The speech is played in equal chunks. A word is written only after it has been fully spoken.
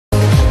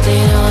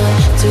holding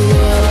on to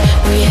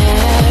what we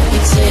have. You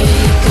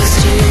take us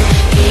to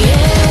the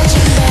edge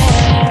and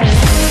back.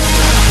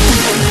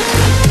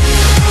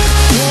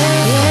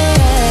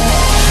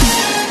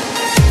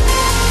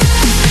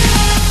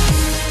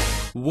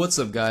 What's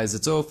up guys,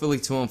 it's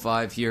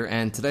Philly215 here,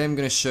 and today I'm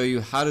going to show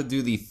you how to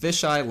do the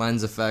fisheye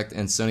lens effect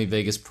in Sony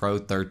Vegas Pro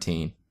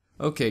 13.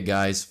 Okay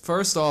guys,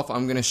 first off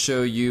I'm going to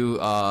show you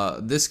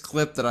this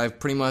clip that I've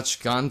pretty much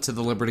gone to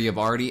the liberty of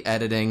already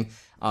editing.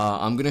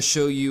 I'm going to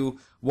show you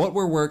what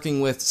we're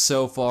working with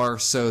so far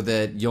so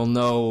that you'll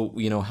know,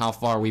 how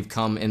far we've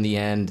come in the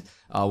end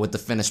with the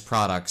finished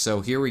product.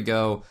 So here we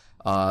go.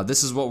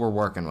 This is what we're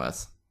working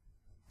with.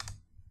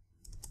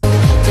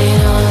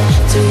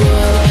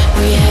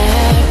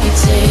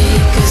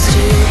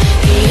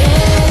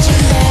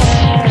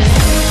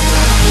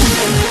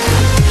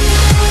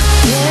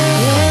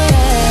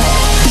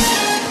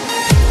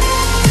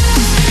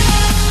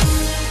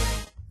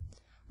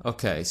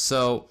 Okay,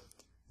 so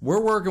we're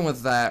working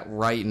with that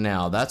right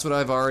now. That's what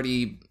I've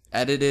already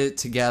edited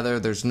together.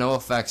 There's no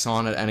effects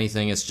on it,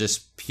 anything. It's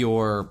just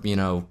pure,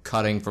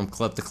 cutting from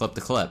clip to clip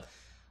to clip.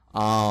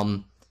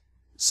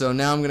 So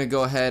now I'm going to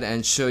go ahead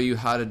and show you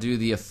how to do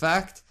the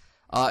effect.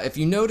 If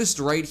you noticed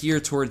right here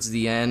towards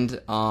the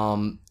end,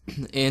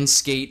 in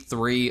Skate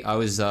 3, I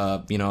was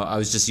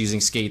just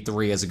using Skate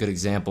 3 as a good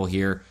example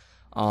here.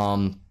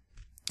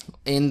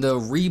 In the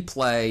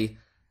replay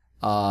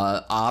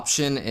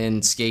option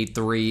in Skate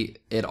 3,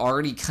 it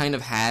already kind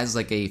of has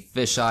like a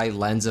fisheye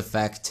lens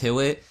effect to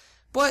it,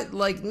 but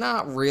like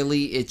not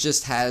really. It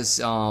just has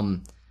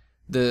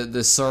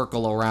the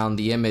circle around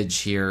the image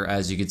here,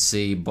 as you can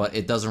see, but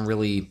it doesn't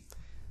really.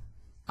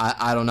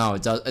 I don't know.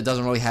 It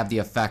doesn't really have the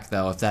effect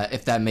though.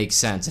 If that makes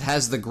sense. It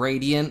has the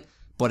gradient,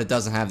 but it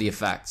doesn't have the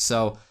effect.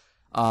 So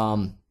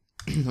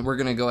we're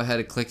gonna go ahead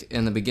and click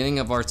in the beginning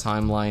of our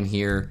timeline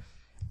here,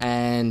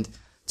 and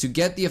to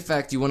get the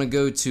effect, you want to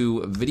go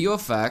to Video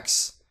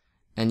Effects,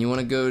 and you want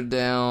to go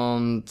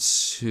down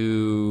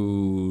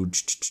to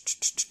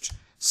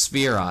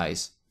Sphere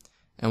Eyes.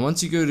 And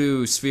once you go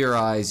to Sphere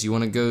Eyes, you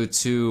want to go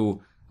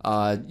to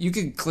you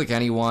can click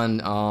any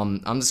one.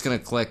 I'm just gonna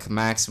click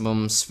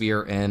Maximum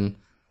Sphere In,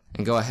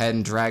 and go ahead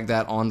and drag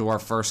that onto our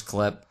first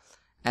clip.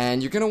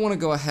 And you're going to want to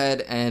go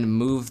ahead and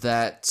move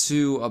that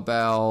to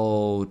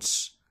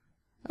about,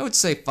 I would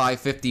say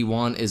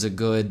 551 is a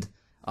good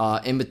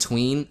in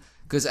between,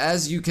 because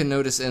as you can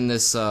notice in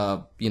this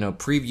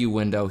preview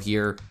window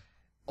here,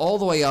 all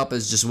the way up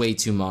is just way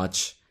too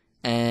much,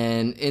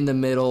 and in the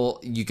middle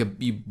you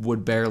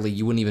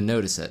wouldn't even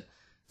notice it.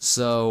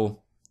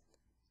 So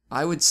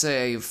I would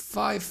say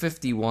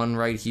 551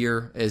 right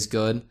here is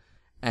good.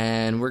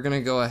 And we're going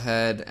to go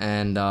ahead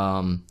and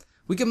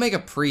we can make a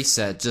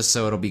preset just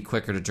so it'll be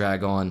quicker to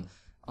drag on.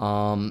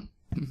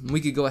 We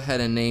could go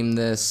ahead and name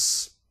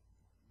this,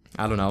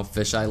 I don't know,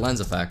 fisheye lens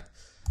effect.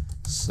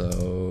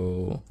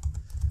 So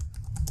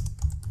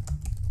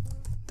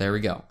there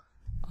we go.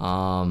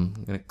 I'm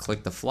going to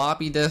click the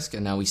floppy disk,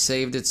 and now we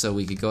saved it, so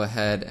we could go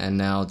ahead and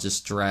now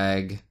just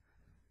drag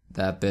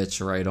that bitch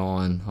right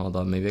on. Hold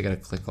on, maybe I got to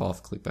click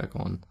off, click back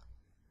on.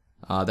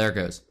 There it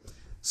goes.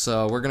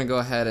 So we're going to go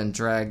ahead and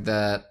drag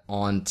that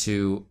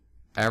onto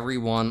every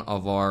one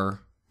of our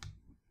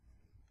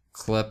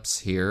clips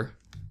here.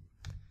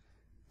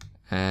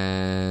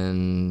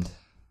 And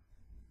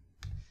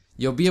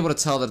you'll be able to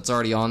tell that it's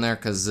already on there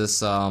because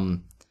this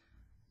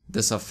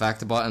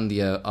effect button,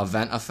 the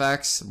event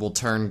effects, will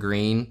turn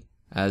green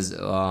as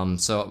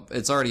so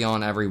it's already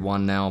on every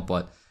one now,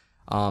 but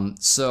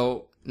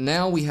so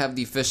now we have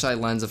the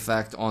fisheye lens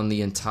effect on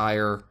the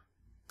entire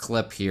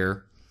clip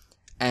here.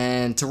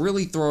 And to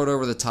really throw it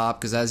over the top,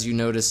 because as you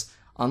notice,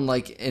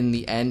 unlike in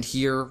the end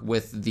here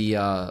with the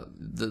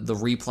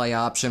replay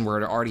option where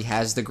it already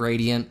has the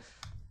gradient,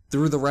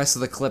 through the rest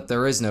of the clip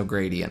there is no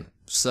gradient.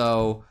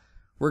 So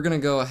we're gonna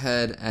go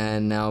ahead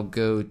and now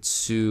go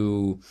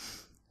to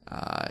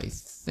I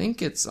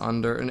think it's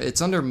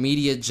under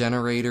media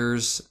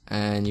generators,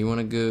 and you want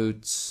to go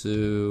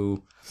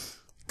to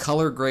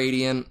color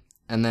gradient,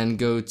 and then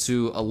go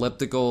to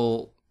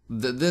elliptical.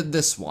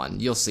 This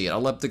one, you'll see it,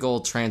 elliptical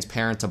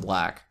transparent to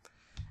black,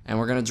 and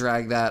we're gonna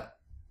drag that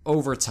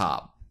over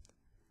top,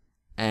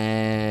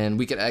 and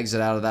we can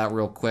exit out of that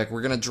real quick.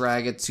 We're gonna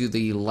drag it to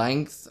the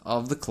length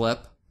of the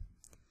clip,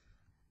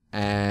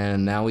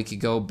 and now we could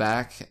go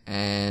back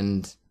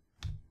and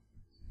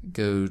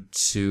go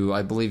to,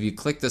 I believe you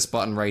click this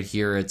button right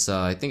here. It's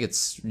I think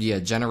it's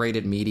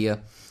generated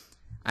media,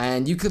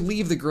 and you could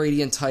leave the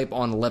gradient type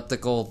on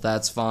elliptical.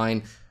 That's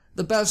fine.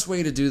 The best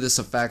way to do this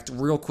effect,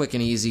 real quick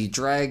and easy,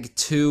 drag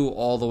 2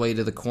 all the way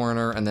to the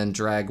corner, and then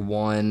drag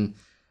 1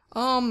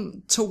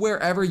 to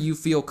wherever you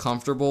feel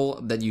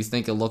comfortable that you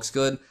think it looks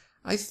good.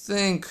 I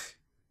think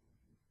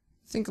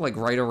like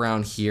right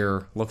around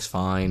here looks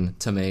fine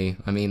to me.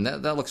 I mean,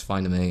 that looks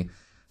fine to me.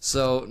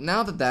 So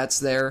now that that's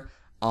there,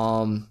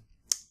 I'm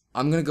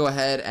gonna go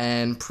ahead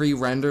and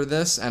pre-render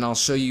this, and I'll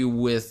show you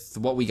with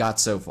what we got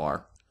so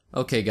far.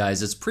 Okay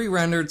guys, it's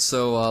pre-rendered,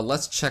 so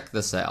let's check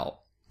this out.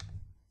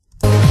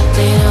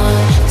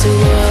 To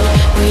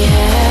what we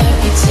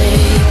have, you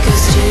take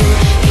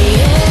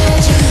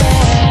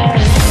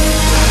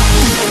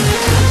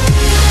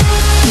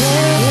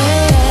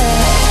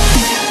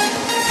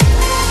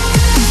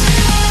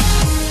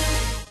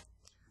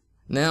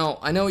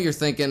know what you're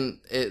thinking.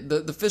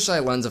 The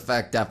fisheye lens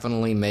effect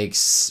definitely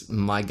makes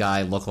my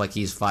guy look like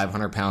he's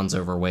 500 pounds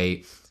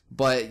overweight.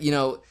 But, you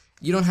know,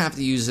 you don't have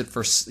to use it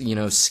for, you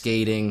know,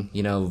 skating,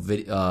 you know,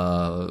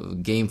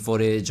 game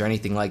footage or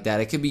anything like that.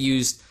 It could be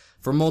used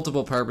for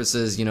multiple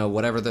purposes, you know,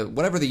 whatever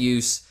the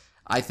use.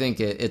 I think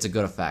it's a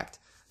good effect.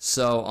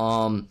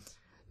 So,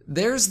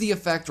 there's the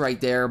effect right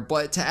there.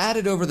 But to add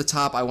it over the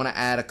top, I want to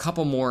add a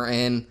couple more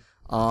in.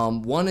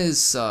 One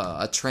is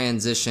a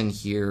transition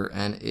here,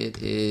 and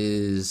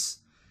it's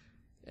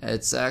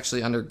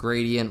actually under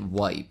gradient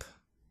wipe,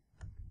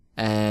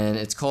 and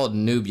it's called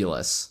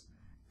Nubulous,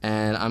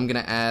 and I'm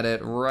gonna add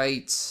it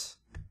right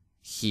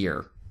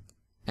here,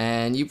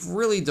 and you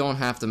really don't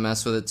have to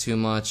mess with it too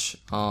much.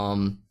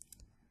 I'm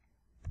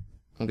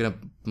gonna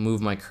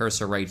move my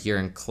cursor right here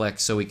and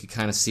click so we can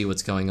kind of see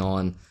what's going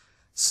on.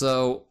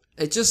 So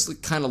it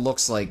just kind of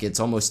looks like it's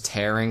almost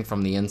tearing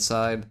from the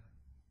inside.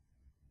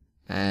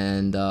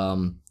 And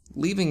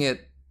leaving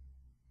it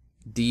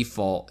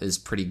default is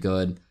pretty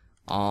good.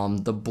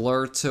 The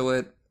blur to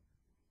it,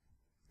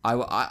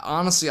 I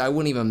honestly, I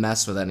wouldn't even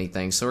mess with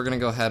anything. So we're going to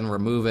go ahead and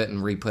remove it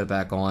and re-put it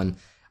back on.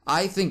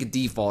 I think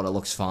default, it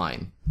looks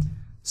fine.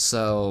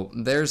 So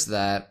there's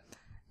that.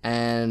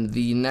 And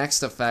the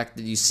next effect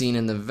that you've seen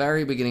in the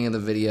very beginning of the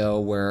video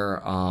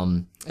where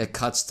it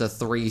cuts to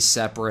 3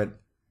 separate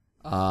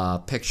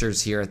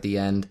pictures here at the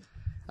end.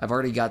 I've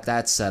already got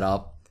that set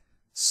up.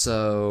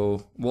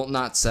 So, well,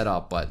 not set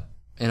up, but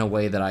in a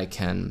way that I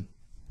can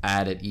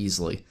add it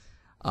easily.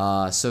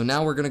 So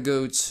now we're going to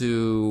go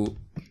to,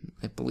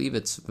 I believe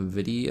it's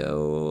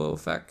video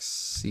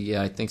effects.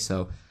 Yeah, I think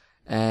so.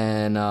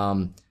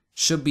 And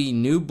should be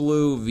new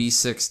blue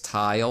V6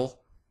 tile.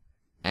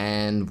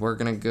 And we're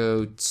going to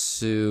go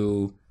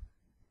to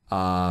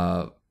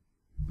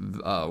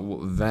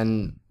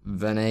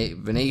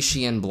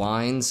Venetian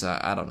blinds.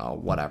 I don't know,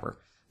 whatever.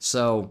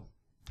 So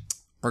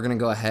we're going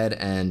to go ahead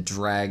and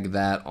drag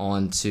that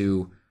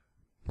onto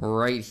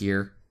right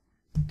here.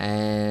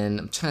 And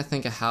I'm trying to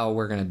think of how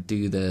we're going to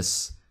do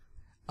this.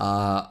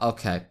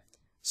 Okay.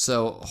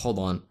 So, hold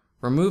on.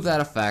 Remove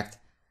that effect.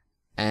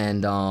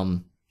 And,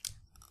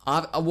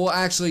 well,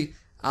 actually,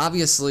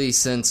 obviously,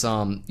 since,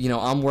 you know,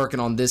 I'm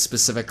working on this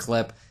specific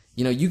clip,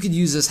 you know, you could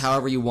use this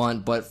however you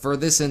want. But for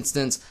this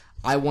instance,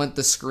 I want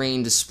the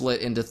screen to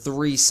split into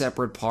 3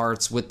 separate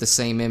parts with the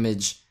same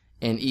image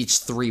in each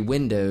 3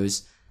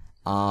 windows.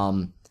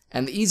 And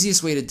the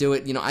easiest way to do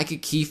it, you know, I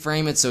could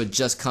keyframe it so it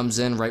just comes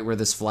in right where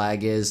this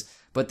flag is,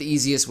 but the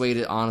easiest way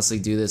to honestly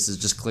do this is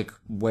just click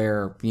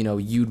where, you know,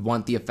 you'd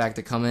want the effect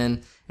to come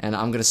in, and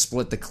I'm going to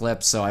split the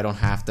clip so I don't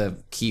have to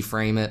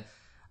keyframe it.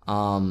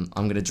 I'm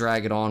going to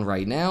drag it on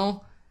right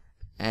now,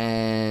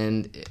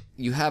 and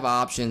you have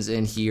options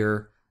in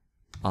here,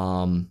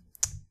 to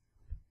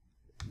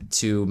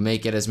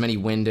make it as many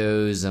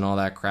windows and all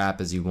that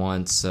crap as you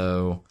want.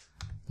 So,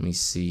 let me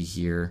see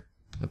here.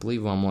 I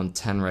believe I'm on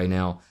 10 right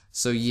now.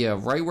 So yeah,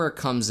 right where it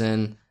comes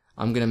in,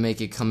 I'm going to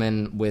make it come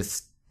in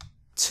with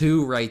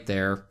 2 right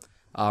there,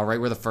 right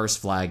where the first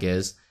flag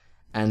is.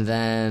 And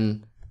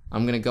then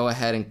I'm going to go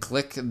ahead and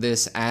click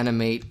this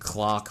animate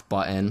clock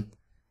button.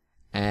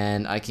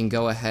 And I can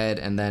go ahead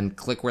and then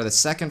click where the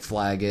second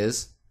flag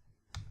is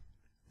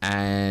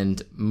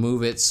and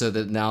move it so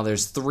that now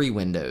there's 3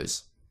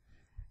 windows.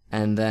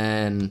 And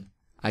then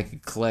I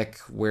could click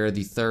where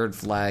the third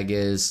flag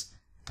is,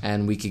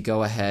 and we could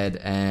go ahead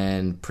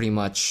and pretty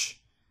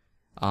much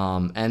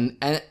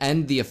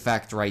end the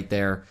effect right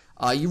there.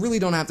 You really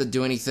don't have to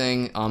do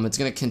anything. It's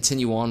going to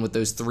continue on with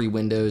those 3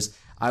 windows.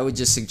 I would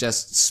just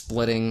suggest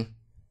splitting,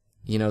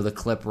 you know, the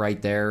clip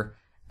right there,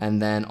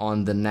 and then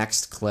on the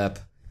next clip,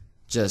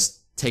 just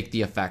take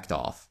the effect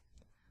off.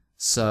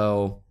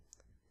 So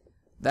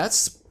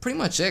that's pretty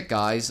much it,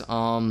 guys.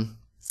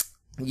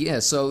 Yeah,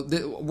 so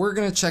we're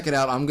going to check it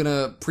out. I'm going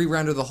to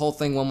pre-render the whole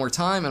thing one more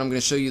time, and I'm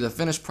going to show you the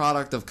finished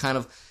product of kind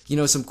of, you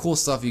know, some cool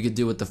stuff you could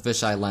do with the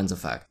fisheye lens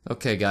effect.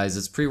 Okay, guys,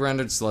 it's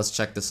pre-rendered, so let's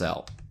check this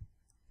out.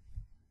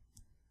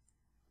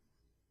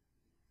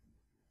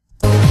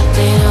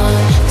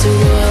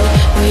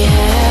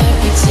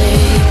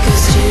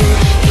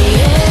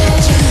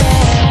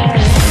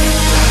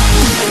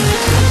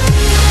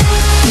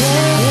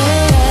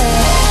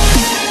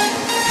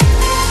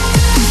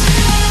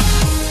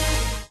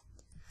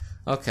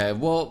 Okay,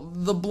 well,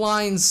 the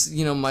blinds,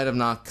 you know, might have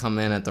not come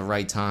in at the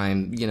right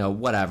time, you know,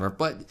 whatever,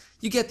 but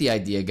you get the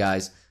idea,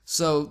 guys.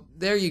 So,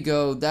 there you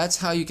go. That's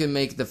how you can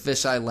make the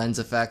fisheye lens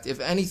effect. If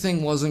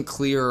anything wasn't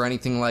clear or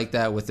anything like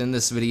that within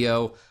this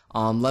video,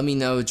 let me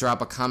know.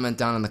 Drop a comment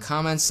down in the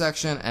comments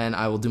section, and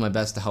I will do my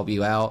best to help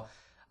you out.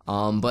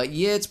 But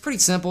yeah, it's pretty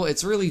simple.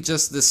 It's really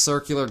just this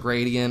circular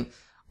gradient.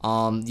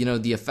 You know,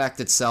 the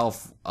effect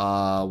itself,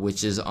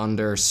 which is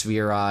under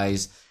sphere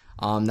eyes.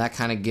 That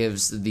kind of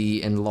gives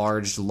the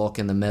enlarged look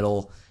in the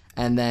middle.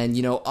 And then,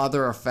 you know,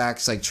 other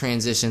effects like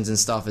transitions and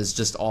stuff is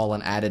just all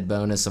an added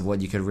bonus of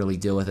what you could really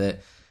do with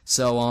it.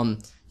 So,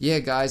 yeah,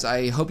 guys,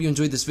 I hope you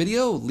enjoyed this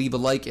video. Leave a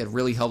like. It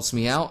really helps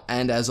me out.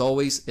 And as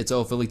always, it's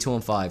Philly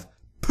 215.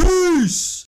 Peace!